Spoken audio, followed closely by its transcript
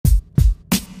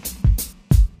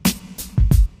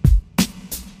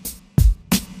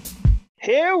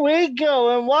Here we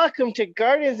go, and welcome to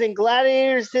Guardians and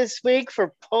Gladiators this week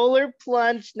for Polar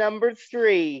Plunge number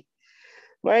 3.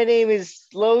 My name is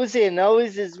Lozy, and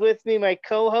always is with me my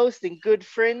co-host and good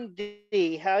friend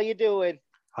D. How you doing?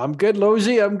 I'm good,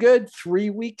 Lozy. I'm good.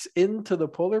 3 weeks into the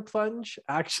Polar Plunge.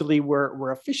 Actually, we're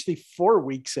officially 4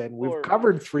 weeks in. We've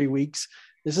covered 3 weeks.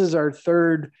 This is our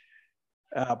third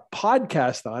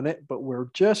podcast on it, but we're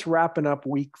just wrapping up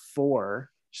week 4.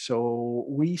 So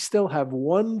we still have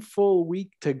 1 full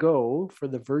week to go for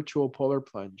the virtual Polar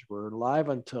Plunge. We're live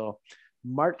until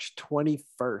March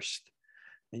 21st.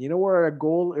 And you know where our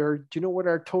goal, or do you know what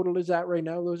our total is at right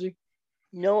now, Lozy?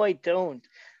 No, I don't.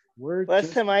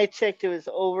 Last time I checked, it was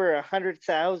over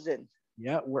 100,000.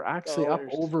 Yeah, we're actually up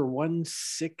over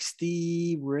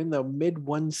 160. We're in the mid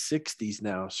 160s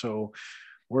now. So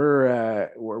we're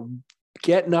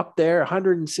getting up there,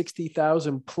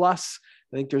 160,000 plus.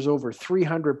 I think there's over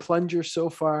 300 plungers so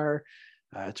far.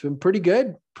 It's been pretty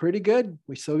good.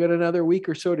 We still got another week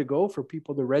or so to go for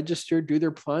people to register, do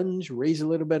their plunge, raise a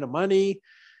little bit of money.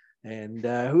 And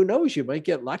who knows, you might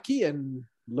get lucky and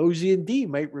Lozy and D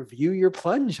might review your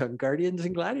plunge on Guardians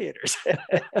and Gladiators.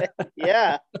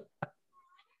 Yeah.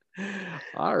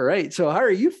 All right. So how are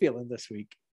you feeling this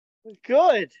week?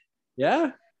 Good.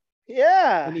 Yeah?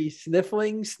 Yeah. Any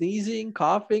sniffling, sneezing,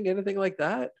 coughing, anything like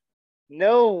that?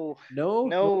 No.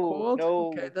 Cold?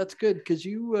 Okay, that's good because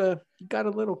you got a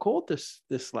little cold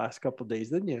this last couple of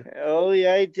days, didn't you? Oh,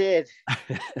 yeah, I did.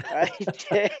 I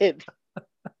did.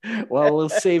 Well, we'll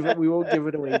save it. We won't give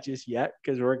it away just yet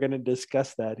because we're going to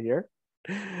discuss that here.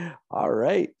 All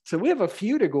right. So we have a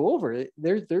few to go over.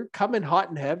 They're coming hot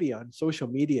and heavy on social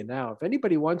media now. If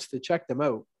anybody wants to check them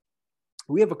out,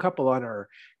 we have a couple on our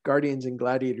Guardians and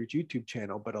Gladiators YouTube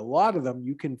channel, but a lot of them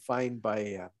you can find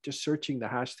by just searching the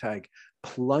hashtag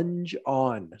plunge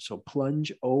on. So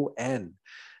plunge on,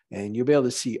 and you'll be able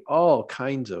to see all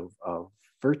kinds of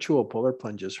virtual polar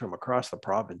plunges from across the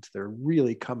province. They're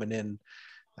really coming in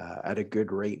at a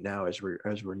good rate now as we're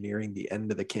nearing the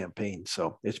end of the campaign.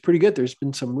 So it's pretty good. There's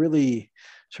been some really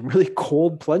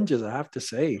cold plunges, I have to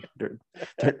say.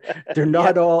 They're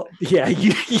not all. Yeah,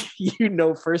 you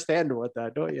know firsthand about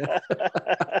that, don't you?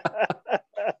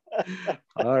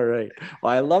 All right.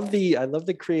 Well, I love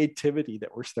the creativity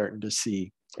that we're starting to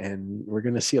see, and we're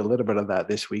going to see a little bit of that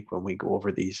this week when we go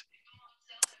over these.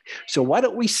 So why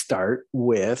don't we start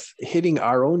with hitting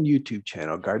our own YouTube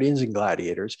channel, Guardians and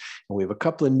Gladiators, and we have a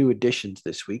couple of new additions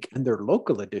this week, and they're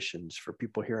local additions for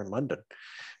people here in London.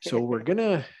 So we're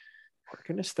gonna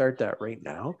start that right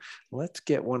now. Let's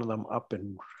get one of them up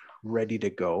and ready to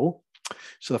go.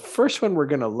 So the first one we're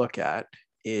gonna look at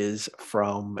is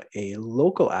from a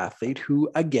local athlete who,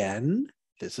 again,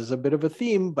 this is a bit of a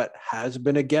theme, but has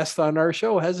been a guest on our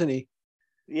show, hasn't he?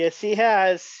 Yes, he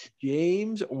has.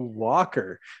 James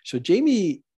Walker. So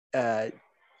Jamie is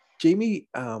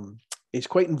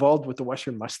quite involved with the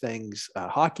Western Mustangs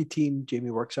hockey team.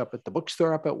 Jamie works up at the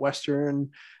bookstore up at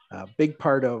Western, big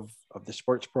part of the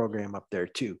sports program up there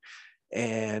too.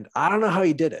 And I don't know how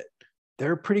he did it.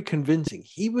 They're pretty convincing.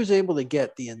 He was able to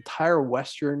get the entire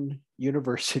Western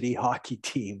University hockey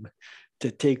team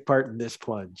to take part in this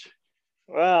plunge.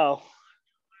 Wow.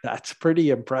 That's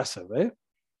pretty impressive, eh?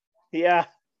 Yeah.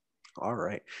 All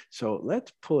right. So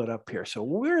let's pull it up here. So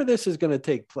where this is going to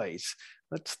take place,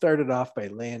 let's start it off by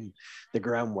laying the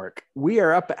groundwork. We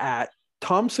are up at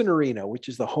Thompson Arena, which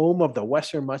is the home of the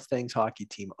Western Mustangs hockey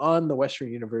team on the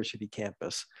Western University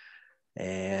campus.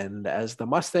 And as the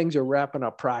Mustangs are wrapping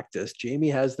up practice, Jamie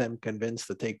has them convinced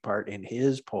to take part in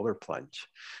his polar plunge.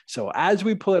 So as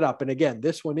we pull it up, and again,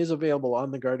 this one is available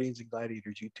on the Guardians and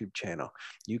Gladiators YouTube channel,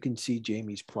 you can see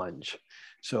Jamie's plunge.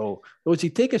 So Lozy,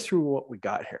 take us through what we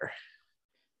got here.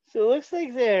 So it looks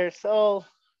like there's all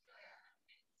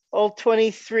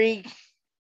 23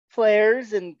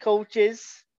 players and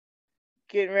coaches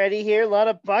getting ready here. A lot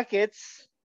of buckets.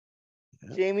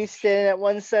 Yeah. Jamie's standing at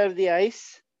one side of the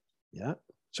ice. Yeah.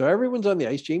 So everyone's on the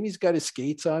ice. Jamie's got his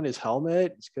skates on, his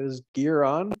helmet, he's got his gear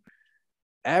on.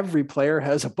 Every player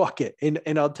has a bucket. And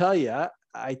I'll tell you,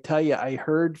 I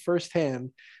heard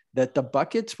firsthand that the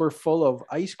buckets were full of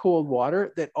ice cold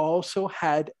water that also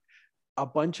had a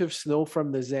bunch of snow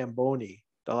from the Zamboni.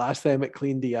 The last time it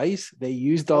cleaned the ice, they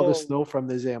used all the snow from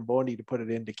the Zamboni to put it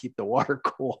in to keep the water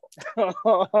cold.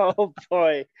 Oh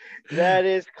boy, that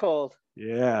is cold.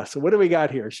 Yeah. So what do we got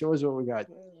here? Show us what we got.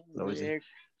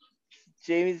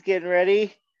 Jamie's getting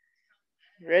ready.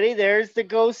 Ready? There's the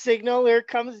go signal. Here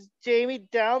comes Jamie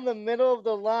down the middle of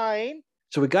the line.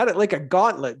 So we got it like a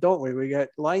gauntlet, don't we? We got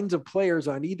lines of players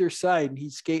on either side, and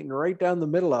he's skating right down the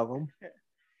middle of them.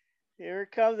 Here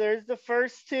it comes. There's the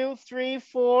first 2, 3,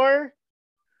 4.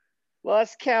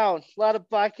 Lost count. A lot of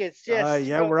buckets. Just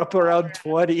Yeah, we're up around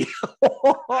 20.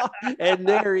 And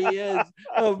there he is,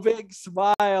 a big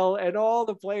smile, and all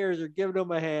the players are giving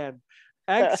him a hand.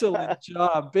 Excellent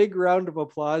job. Big round of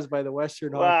applause by the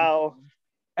Western Hockey wow. Team.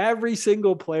 Every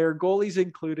single player, goalies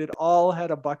included, all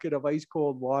had a bucket of ice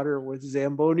cold water with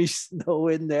Zamboni snow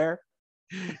in there.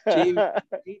 Jamie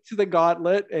eats the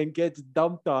gauntlet and gets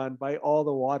dumped on by all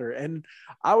the water. And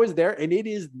I was there, and it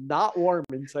is not warm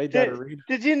inside that arena.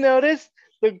 Did you notice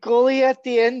the goalie at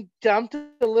the end dumped a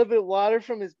little bit of water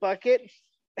from his bucket?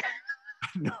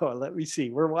 No, let me see.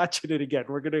 We're watching it again.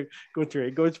 We're going to go through it.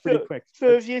 It goes pretty quick. So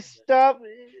if you stop,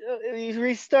 you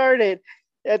restart it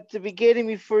at the beginning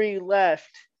before you left.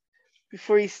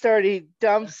 Before he started, he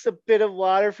dumps a bit of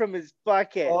water from his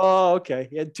bucket. Oh, okay.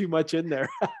 He had too much in there.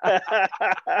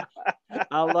 I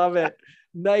love it.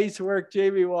 Nice work,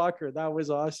 Jamie Walker. That was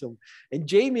awesome. And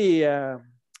Jamie, I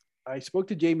spoke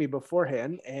to Jamie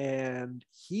beforehand, and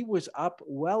he was up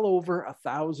well over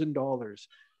 $1,000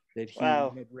 that he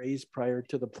had raised prior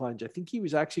to the plunge. I think he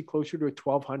was actually closer to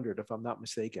 1,200, if I'm not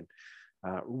mistaken.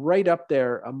 Right up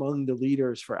there among the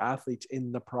leaders for athletes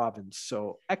in the province.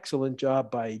 So excellent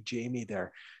job by Jamie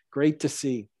there. Great to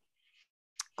see.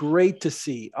 Great to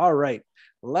see. All right,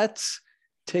 let's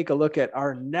take a look at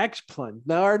our next plunge.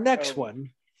 Now, our next one,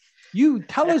 you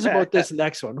tell us about this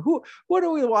next one. What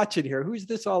are we watching here? Who's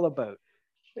this all about?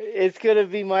 It's going to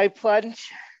be my plunge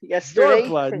yesterday. Your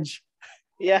plunge.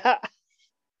 Yeah.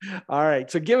 All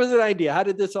right. So give us an idea. How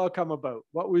did this all come about?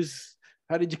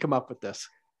 How did you come up with this?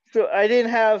 So I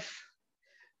didn't have,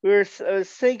 I was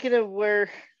thinking of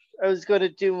where I was going to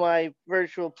do my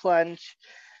virtual plunge.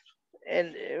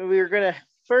 And we were going to,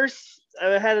 first I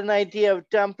had an idea of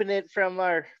dumping it from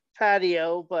our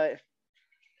patio, but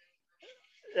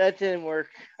that didn't work.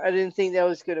 I didn't think that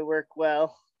was going to work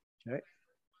well. Okay.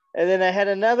 And then I had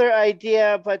another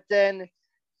idea, but then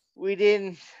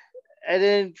I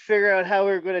didn't figure out how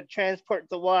we were going to transport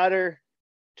the water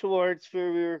towards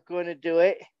where we were going to do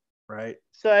it. Right.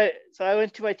 So I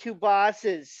went to my two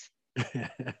bosses,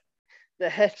 the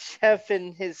head chef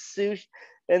and his sous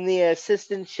and the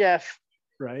assistant chef.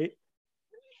 Right.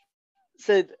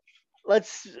 Said,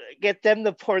 let's get them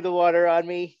to pour the water on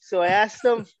me. So I asked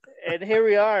them, and here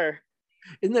we are.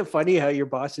 Isn't it funny how your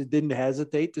bosses didn't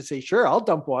hesitate to say, sure, I'll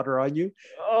dump water on you?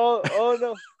 Oh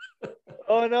no.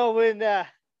 Oh no. When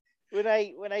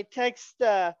I text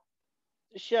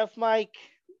Chef Mike,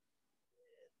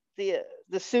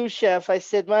 the sous chef, I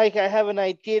said, Mike, I have an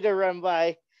idea to run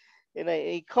by. And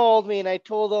he called me and I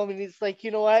told him, and he's like, you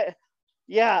know what?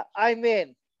 Yeah, I'm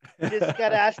in. You just got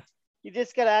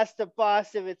to ask the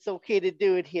boss if it's okay to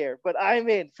do it here. But I'm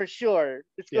in for sure.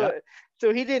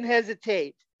 So he didn't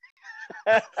hesitate.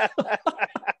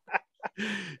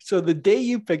 So the day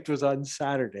you picked was on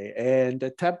Saturday, and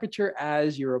the temperature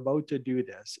as you're about to do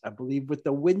this, I believe with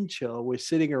the wind chill, was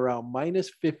sitting around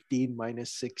 -15,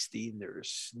 -16. There's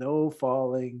snow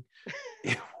falling.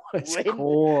 It was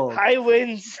cold. High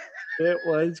winds. It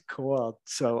was cold.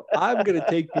 So I'm going to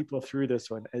take people through this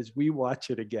one as we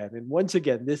watch it again. And once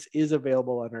again, this is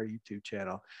available on our YouTube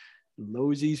channel,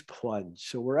 Losey's Plunge.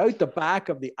 So we're out the back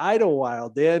of the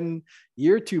Idlewild Inn.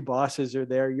 Your two bosses are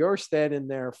there. You're standing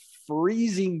there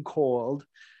freezing cold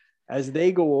as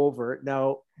they go over.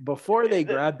 Now, before they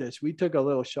grab this, we took a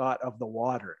little shot of the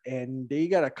water, and they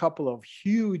got a couple of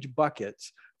huge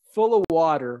buckets full of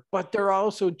water, but they're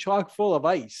also chock full of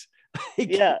ice.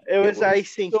 Yeah, it was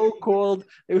icing. So cold.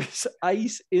 It was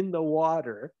ice in the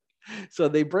water. So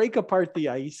they break apart the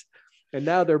ice, and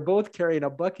now they're both carrying a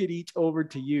bucket each over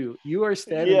to you. You are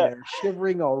standing there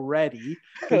shivering already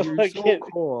because you're so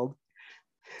cold.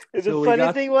 The funny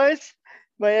thing was,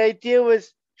 my idea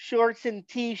was shorts and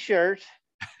t-shirt,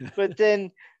 but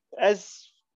then as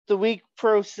the week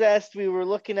processed, we were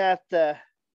looking at the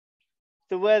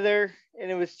weather,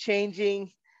 and it was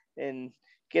changing and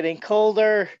getting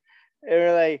colder. And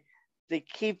we're like, to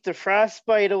keep the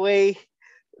frostbite away,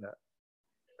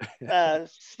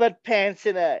 sweatpants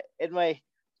in my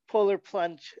Polar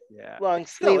Plunge long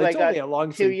sleeve. It's I got only a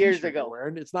long 2 years ago.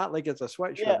 Wearing. It's not like it's a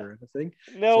sweatshirt or anything.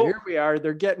 No. So here we are.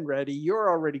 They're getting ready. You're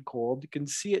already cold. You can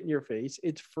see it in your face.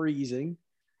 It's freezing.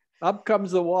 Up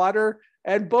comes the water,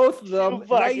 and both of them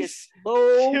nice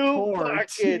slow pour.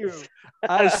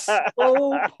 A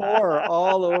slow pour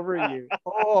all over you.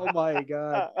 Oh my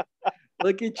God.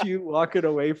 Look at you walking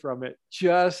away from it,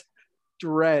 just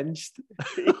drenched.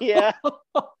 Yeah.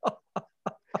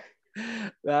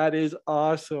 That is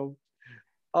awesome.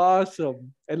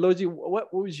 Awesome. And Losey,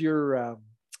 what was your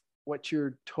what's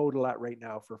your total at right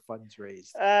now for funds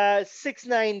raised?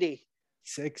 $690.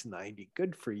 $690.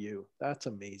 Good for you. That's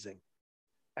amazing.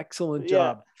 Excellent Yeah.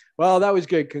 job. Well, that was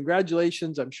good.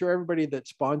 Congratulations. I'm sure everybody that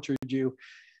sponsored you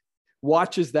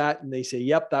watches that and they say,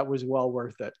 yep, that was well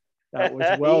worth it. That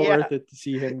was well Yeah. worth it to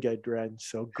see him get drenched.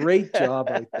 So great job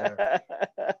out there.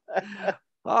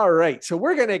 All right. So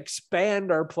we're going to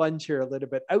expand our plunge here a little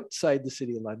bit outside the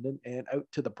city of London and out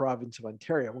to the province of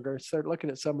Ontario. We're going to start looking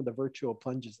at some of the virtual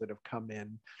plunges that have come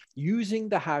in using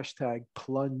the hashtag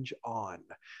plunge on.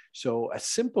 So a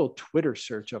simple Twitter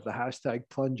search of the hashtag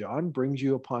plunge on brings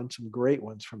you upon some great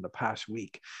ones from the past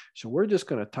week. So we're just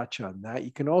going to touch on that.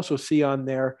 You can also see on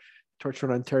there, Torch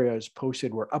Run Ontario has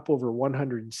posted, we're up over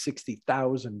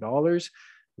 $160,000.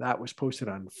 That was posted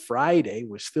on Friday,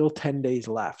 with still 10 days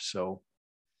left. So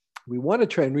we want to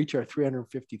try and reach our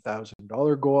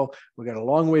 $350,000 goal. We got a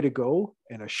long way to go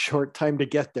and a short time to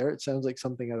get there. It sounds like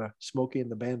something out of Smokey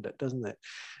and the Bandit, doesn't it?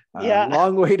 Yeah. A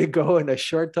long way to go and a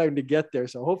short time to get there.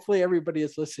 So hopefully everybody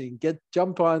is listening.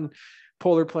 Jump on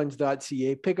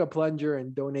polarplunge.ca, pick a plunger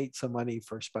and donate some money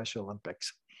for Special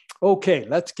Olympics. Okay,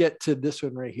 let's get to this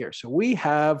one right here. So we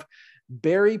have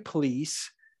Barrie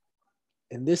Police,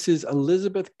 and this is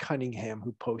Elizabeth Cunningham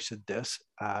who posted this.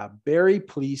 Barrie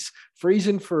Police,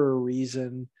 freezing for a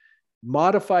reason,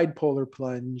 modified polar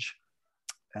plunge.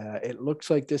 It looks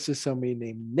like this is somebody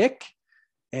named Nick,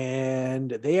 and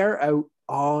they are out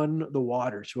on the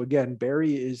water. So again,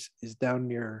 Barrie is down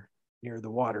near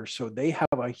the water. So they have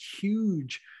a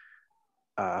huge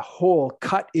hole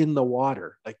cut in the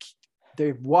water. Like,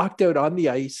 they've walked out on the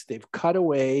ice, they've cut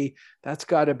away. That's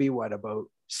got to be what, about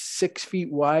 6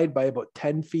 feet wide by about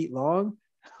 10 feet long.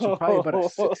 So probably about a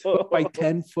 6 foot by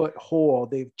 10 foot hole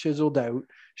they've chiseled out,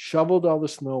 shoveled all the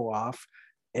snow off.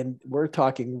 And we're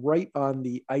talking right on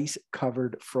the ice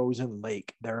covered frozen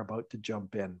lake they're about to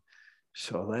jump in.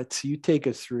 So you take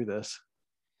us through this.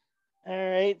 All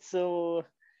right. So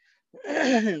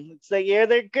looks like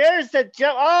there goes the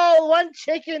jump. Oh, one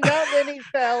chicken, that when he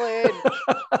fell in.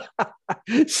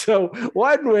 So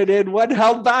one went in, one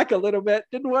held back a little bit,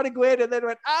 didn't want to go in, and then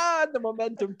went, and the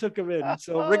momentum took him in.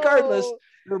 So regardless,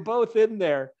 they're both in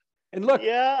there. And look,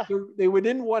 yeah, they went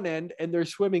in one end and they're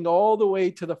swimming all the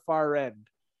way to the far end.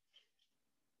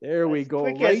 There we go.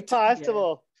 Quick right as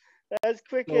possible. As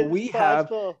quick so as we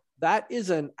possible. That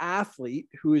is an athlete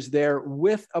who is there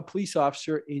with a police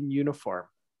officer in uniform.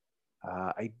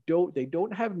 They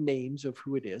don't have names of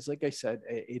who it is. Like I said,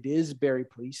 it is Barrie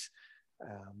Police.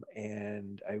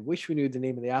 And I wish we knew the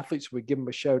name of the athlete so we'd give him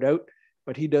a shout out,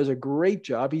 but he does a great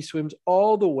job. He swims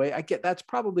all the way. That's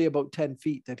probably about 10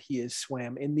 feet that he has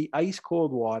swam in the ice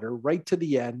cold water right to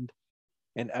the end,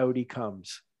 and out he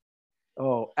comes.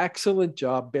 Oh, excellent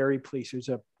job, Barrie Police. There's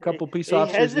a couple police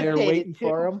officers there waiting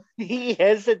for him. He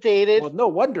hesitated. Well, no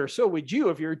wonder. So would you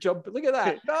if you're jumping. Look at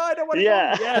that. No, I don't want to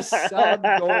go. Yes, I'm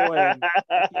going.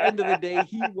 At the end of the day,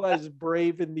 he was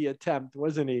brave in the attempt,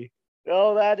 wasn't he?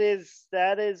 Oh, that is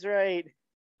right.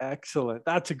 Excellent.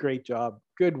 That's a great job.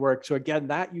 Good work. So again,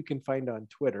 that you can find on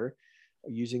Twitter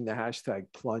using the hashtag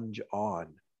plunge on.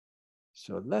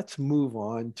 So let's move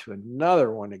on to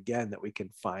another one again that we can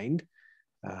find.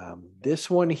 This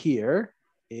one here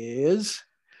is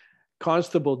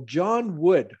Constable John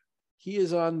Wood. He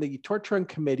is on the Torch Run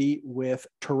committee with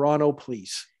Toronto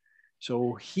Police.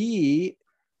 So he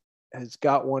has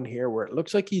got one here where it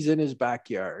looks like he's in his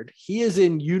backyard. He is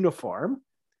in uniform,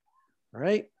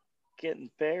 right?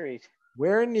 Getting buried.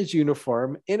 Wearing his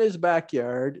uniform in his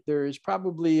backyard. There's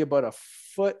probably about a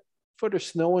foot of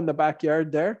snow in the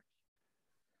backyard there.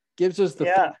 Gives us the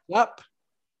thumbs up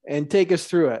and take us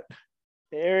through it.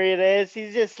 There it is.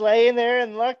 He's just laying there,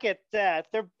 and look at that.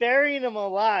 They're burying him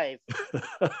alive.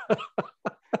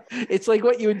 It's like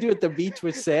what you would do at the beach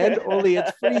with sand, only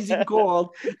it's freezing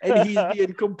cold, and he's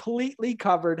being completely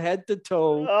covered head to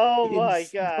toe. Oh my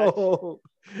gosh.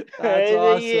 That's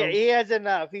awesome. He has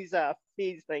enough. He's up.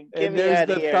 He's like, and there's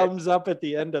the thumbs up at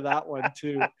the end of that one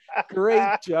too.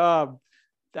 Great job.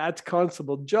 That's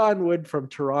Constable John Wood from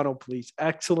Toronto Police.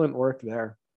 Excellent work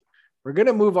there. We're going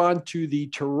to move on to the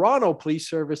Toronto Police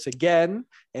Service again,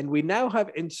 and we now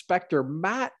have Inspector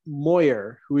Matt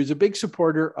Moyer, who is a big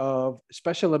supporter of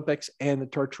Special Olympics and the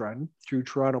Torch Run through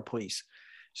Toronto Police.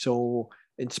 So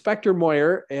Inspector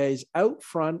Moyer is out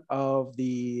front of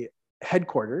the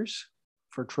headquarters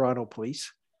for Toronto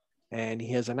Police, and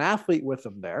he has an athlete with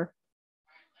him there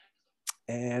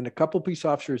and a couple police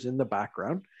officers in the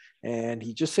background, and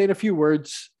he's just saying a few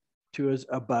words to us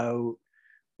about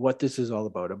what this is all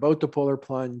about the polar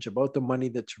plunge, about the money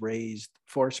that's raised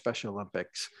for Special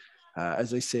Olympics.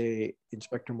 As I say,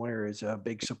 Inspector Moyer is a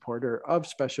big supporter of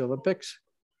Special Olympics.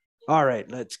 All right,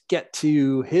 let's get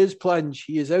to his plunge.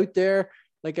 He is out there.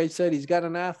 Like I said, he's got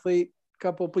an athlete, a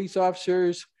couple of police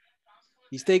officers.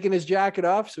 He's taking his jacket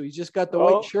off, so he's just got the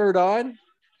Oh. white shirt on.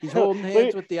 He's holding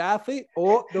hands with the athlete.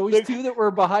 Oh, those two that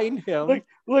were behind him.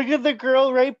 Look at the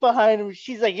girl right behind him.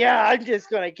 She's like, yeah, I'm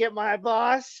just going to get my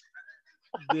boss.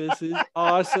 This is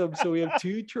awesome. So we have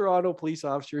two Toronto police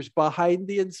officers behind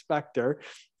the inspector.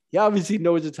 He obviously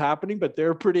knows it's happening, but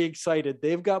they're pretty excited.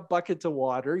 They've got buckets of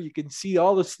water. You can see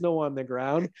all the snow on the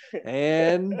ground.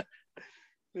 And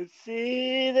let's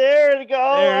see, there it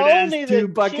goes. There it is, two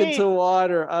buckets of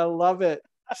water. I love it.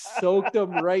 Soaked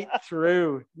them right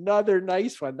through. Another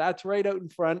nice one. That's right out in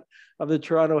front of the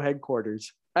Toronto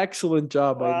headquarters. Excellent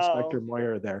job by Inspector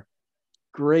Moyer there.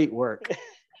 Great work.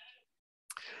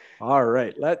 All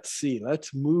right, let's see.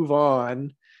 Let's move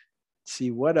on.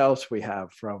 See what else we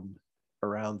have from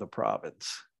around the province.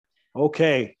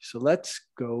 Okay, so let's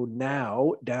go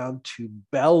now down to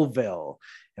Belleville.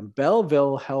 And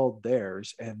Belleville held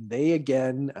theirs, and they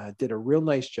again did a real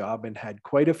nice job and had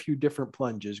quite a few different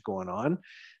plunges going on.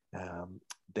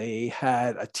 They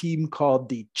had a team called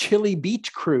the Chili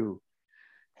Beach Crew,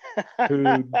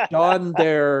 who donned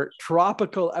their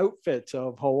tropical outfits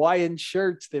of Hawaiian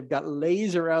shirts. They've got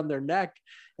leis around their neck.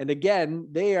 And again,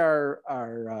 they are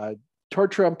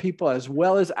torture on people as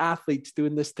well as athletes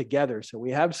doing this together. So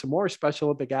we have some more Special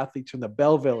Olympic athletes from the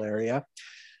Belleville area.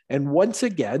 And once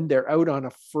again, they're out on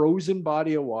a frozen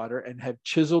body of water and have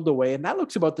chiseled away. And that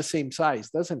looks about the same size,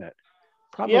 doesn't it?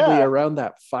 Probably around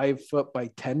that 5 foot by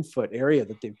 10 foot area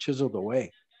that they've chiseled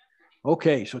away.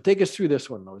 Okay, so take us through this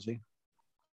one, Nosy.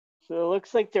 So it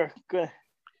looks like they're going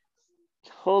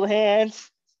to hold hands,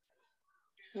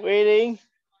 waiting.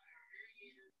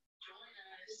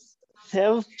 They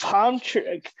have palm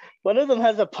tree. One of them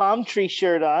has a palm tree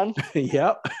shirt on.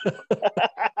 Yep.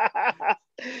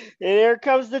 And here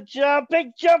comes the jump.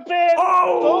 Big jump in.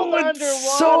 Oh, it's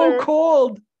underwater. So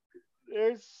cold.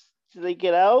 Do they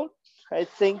get out? I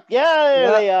think.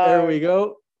 Yeah, they are. There we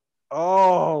go.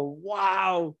 Oh,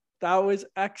 wow. That was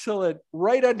excellent.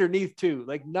 Right underneath, too.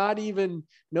 Like, not even,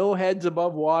 no heads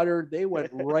above water. They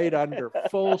went right under,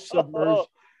 full submersion.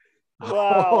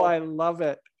 Wow. Oh, I love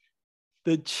it.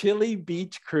 The Chili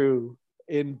Beach Crew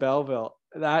in Belleville.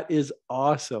 That is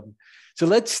awesome. So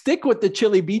let's stick with the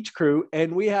Chili Beach Crew.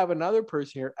 And we have another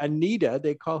person here, Anita.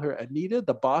 They call her Anita,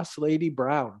 the Boss Lady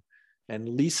Brown. And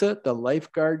Lisa, the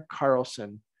Lifeguard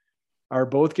Carlson, are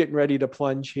both getting ready to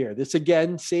plunge here. This,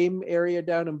 again, same area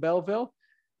down in Belleville.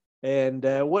 And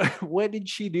what did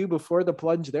she do before the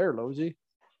plunge there, Losey?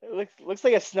 It looks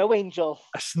like a snow angel.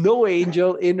 A snow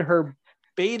angel in her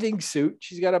bathing suit.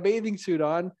 She's got a bathing suit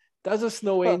on. Does a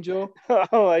snow angel.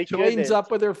 My joins goodness. Up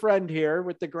with her friend here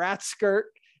with the grass skirt.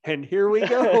 And here we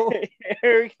go.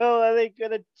 Here we go. Are they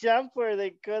going to jump or are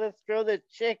they going to throw the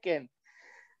chicken?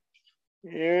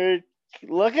 Here,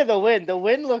 look at the wind. The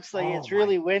wind looks like it's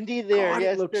really windy there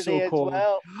yesterday as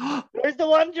well. There's the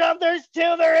one jump. There's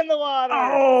two. They're in the water.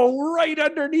 Oh, right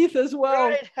underneath as well.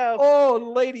 Right out.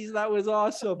 Oh, ladies, that was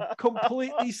awesome.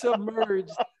 Completely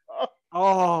submerged.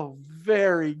 Oh,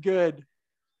 very good.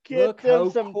 Get Look them how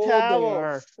some cold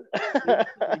towels.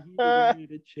 They need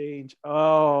to change.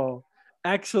 Oh,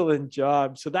 excellent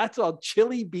job. So that's all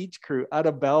Chili Beach Crew out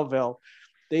of Belleville.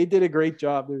 They did a great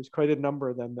job. There's quite a number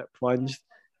of them that plunged.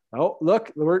 Oh,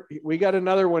 look, we got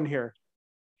another one here.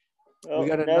 We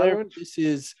got another one. This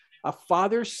is a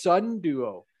father-son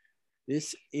duo.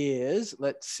 This is,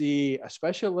 let's see, a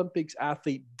Special Olympics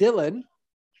athlete, Dylan,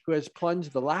 who has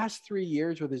plunged the last 3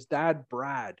 years with his dad,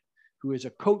 Brad, who is a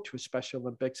coach with Special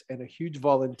Olympics and a huge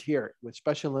volunteer with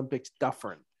Special Olympics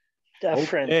Dufferin.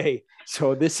 Okay,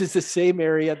 so this is the same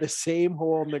area, the same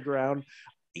hole in the ground.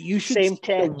 You should see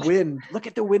the wind. Look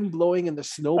at the wind blowing and the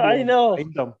snow blowing. I know.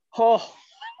 Behind them. Oh.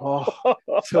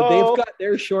 So they've got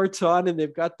their shorts on and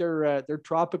they've got their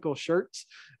tropical shirts,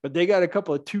 but they got a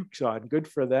couple of toques on. Good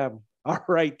for them. All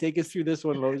right, take us through this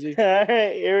one, Losey. All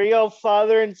right, here we go.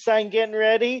 Father and son getting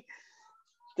ready.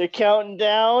 They're counting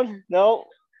down. No.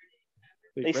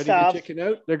 They stop. To chicken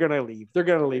out. They're gonna leave. They're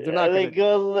not gonna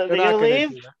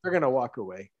leave. They're gonna walk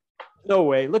away. No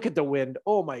way. Look at the wind.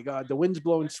 Oh my God, the wind's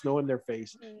blowing snow in their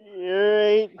face.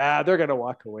 You're right. They're gonna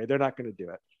walk away. They're not gonna do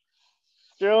it.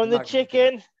 Throwing the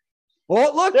chicken.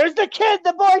 Oh, look! There's the kid.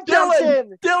 The boy jumps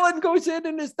in. Dylan goes in,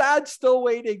 and his dad's still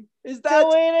waiting. His dad's still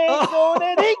waiting. Going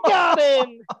in. He got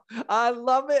in. I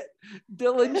love it.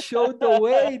 Dylan showed the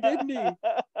way, didn't he?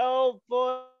 Oh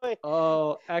boy!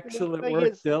 Oh, excellent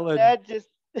work, Dylan.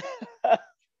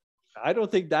 I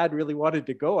don't think Dad really wanted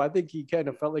to go. I think he kind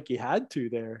of felt like he had to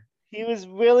there. He was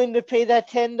willing to pay that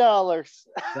 $10.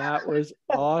 That was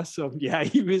awesome. Yeah,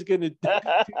 he was going to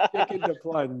take into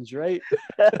plunge, right?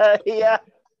 Yeah.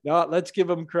 No, let's give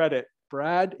him credit.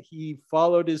 Brad, he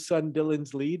followed his son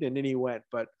Dylan's lead and then he went.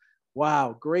 But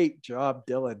Wow, great job,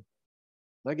 Dylan.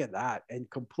 Look at that. And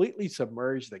completely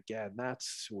submerged again. That's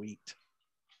sweet.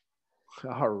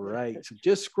 All right. So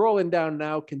just scrolling down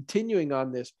now, continuing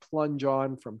on this plunge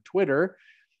on from Twitter,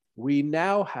 we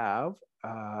now have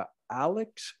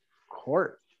Alex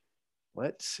Court.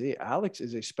 Let's see. Alex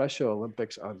is a Special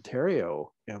Olympics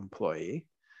Ontario employee.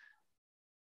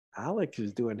 Alex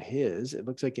is doing his, it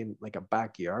looks like in like a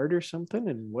backyard or something.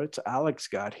 And what's Alex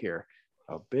got here?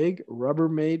 A big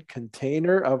Rubbermaid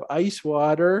container of ice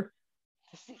water.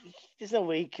 There's no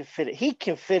way he can fit it. He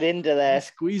can fit into that. He's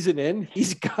squeezing in.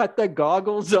 He's got the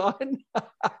goggles on.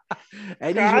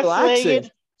 And he's relaxing.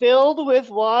 Filled with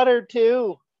water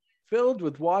too. Filled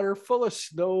with water, full of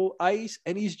snow, ice,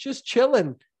 and he's just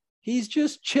chilling. He's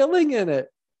just chilling in it.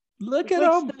 Look at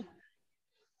him.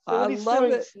 I love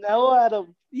it. Snow at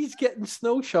him. He's getting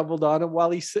snow shoveled on him while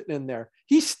he's sitting in there.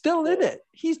 He's still in it.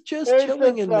 He's just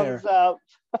chilling in there.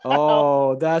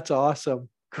 Oh, that's awesome.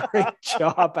 Great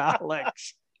job,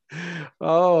 Alex.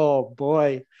 Oh,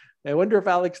 boy. I wonder if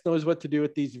Alex knows what to do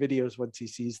with these videos once he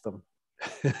sees them.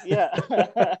 Yeah.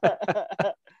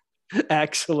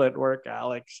 Excellent work,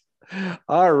 Alex.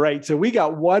 All right. So we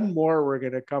got one more we're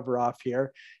going to cover off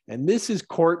here. And this is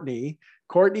Courtney.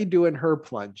 Courtney doing her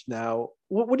plunge. Now,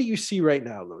 what do you see right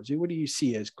now, Lozy? What do you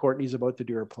see as Courtney's about to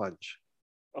do her plunge?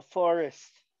 A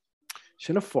forest. She's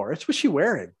in a forest. What's she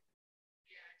wearing?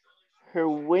 Her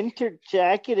winter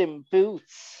jacket and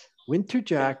boots. Winter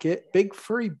jacket, big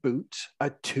furry boots, a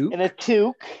toque. And a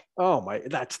toque. Oh my,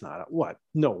 that's not what?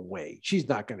 No way. She's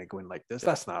not going to go in like this.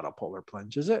 That's not a polar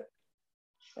plunge, is it?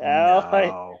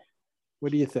 No.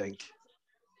 What do you think?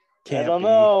 I don't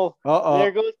know. Uh-oh.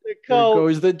 There goes the coat. There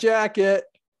goes the jacket.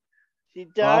 She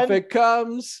done. Off it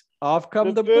comes. Off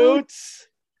come the boots.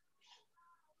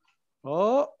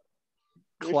 Oh,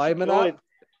 climbing up.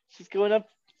 She's going up.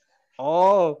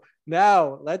 Oh,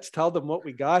 now let's tell them what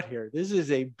we got here. This is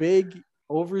a big,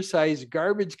 oversized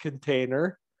garbage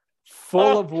container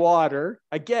full of water.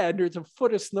 Again, there's a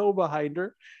foot of snow behind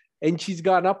her. And she's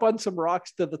gone up on some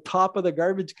rocks to the top of the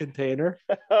garbage container.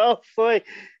 Oh, boy.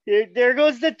 There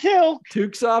goes the toque.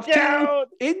 Toque's off down. Too.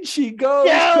 In she goes.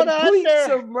 Down complete under.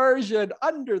 Submersion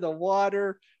under the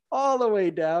water, all the way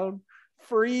down,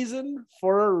 freezing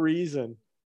for a reason.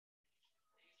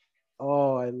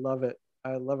 Oh, I love it.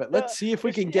 I love it. Let's see if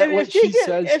we can get what she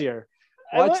says here.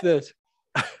 Watch this.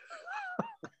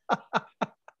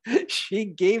 She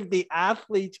gave the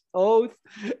athlete's oath.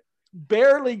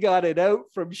 Barely got it out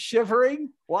from shivering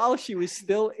while she was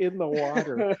still in the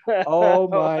water. Oh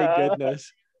my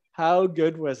goodness. How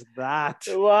good was that?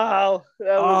 Wow.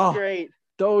 That was great.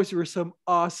 Those were some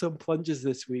awesome plunges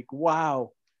this week.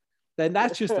 Wow. And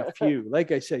that's just a few.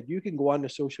 Like I said, you can go on to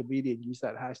social media and use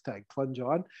that hashtag plunge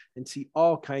on and see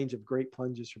all kinds of great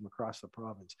plunges from across the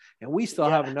province. And we still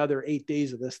have another 8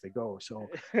 days of this to go. So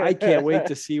I can't wait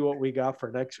to see what we got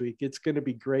for next week. It's going to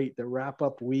be great. The wrap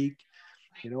up week.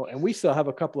 You know, and we still have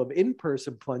a couple of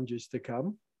in-person plunges to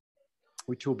come,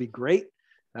 which will be great.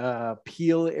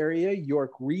 Peel area,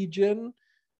 York Region,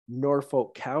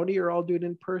 Norfolk County are all doing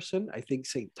in person. I think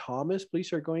St. Thomas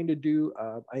police are going to do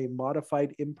a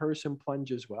modified in-person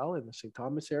plunge as well in the St.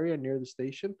 Thomas area near the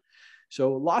station.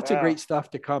 So lots of great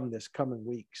stuff to come this coming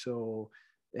week. So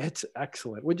it's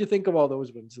excellent. What'd you think of all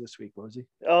those ones this week, Rosie?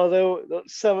 Oh,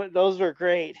 those were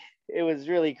great. It was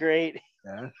really great.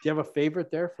 Yeah. Do you have a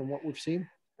favorite there from what we've seen?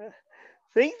 I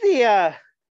think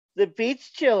the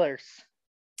beach chillers.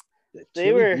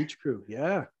 They were beach crew.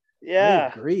 Yeah.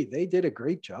 Yeah. I agree. They did a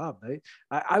great job.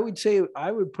 I would say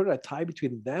I would put a tie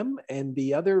between them and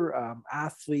the other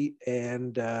athlete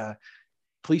and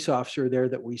police officer there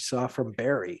that we saw from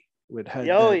Barrie. Would have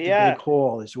the big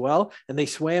hole as well. And they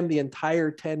swam the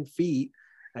entire 10 feet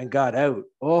and got out.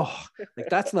 Oh, like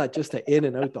that's not just an in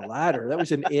and out the ladder. That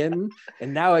was an in,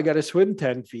 and now I got to swim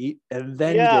 10 feet and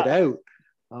then get out.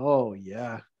 Oh,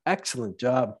 yeah. Excellent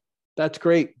job. That's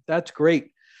great. That's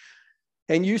great.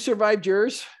 And you survived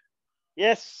yours?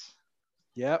 Yes.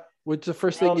 Yep. What's the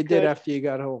first thing you did after you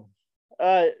got home?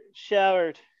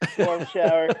 Showered. Warm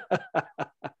shower.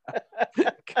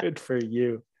 Good for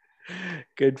you.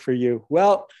 Good for you.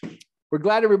 Well, we're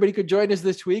glad everybody could join us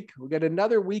this week. We got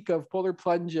another week of Polar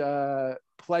Plunge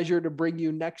pleasure to bring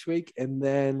you next week, and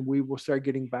then we will start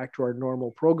getting back to our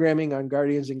normal programming on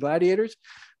Guardians and Gladiators.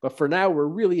 But for now, we're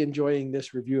really enjoying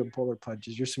this review of Polar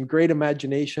Plunges. There's some great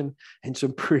imagination and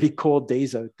some pretty cold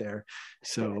days out there.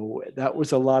 So that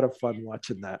was a lot of fun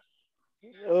watching that.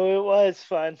 Oh, it was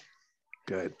fun.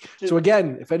 Good. So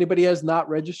again, if anybody has not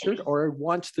registered or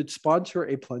wants to sponsor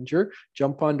a plunger,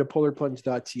 jump on to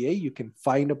polarplunge.ca. You can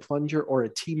find a plunger or a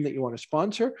team that you want to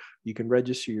sponsor. You can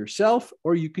register yourself,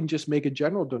 or you can just make a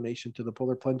general donation to the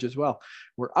Polar Plunge as well.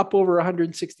 We're up over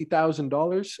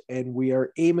 $160,000 and we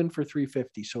are aiming for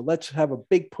 350. So let's have a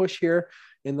big push here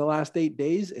in the last 8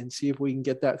 days and see if we can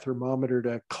get that thermometer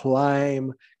to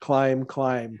climb.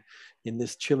 In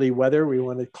this chilly weather, we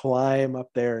want to climb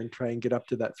up there and try and get up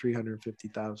to that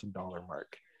 $350,000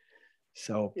 mark.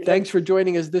 So thanks for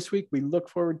joining us this week. We look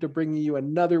forward to bringing you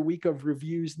another week of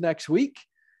reviews next week.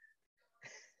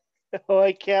 Oh,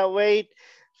 I can't wait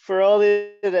for all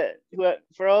the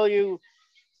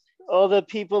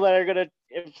people that are going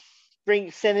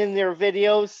to send in their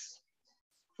videos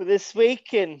for this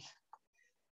week and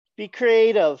be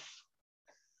creative.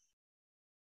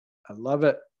 I love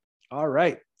it. All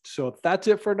right. So that's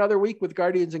it for another week with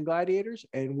Guardians and Gladiators,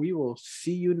 and we will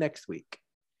see you next week.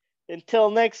 Until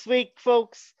next week,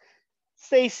 folks,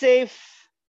 stay safe.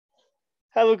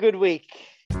 Have a good week.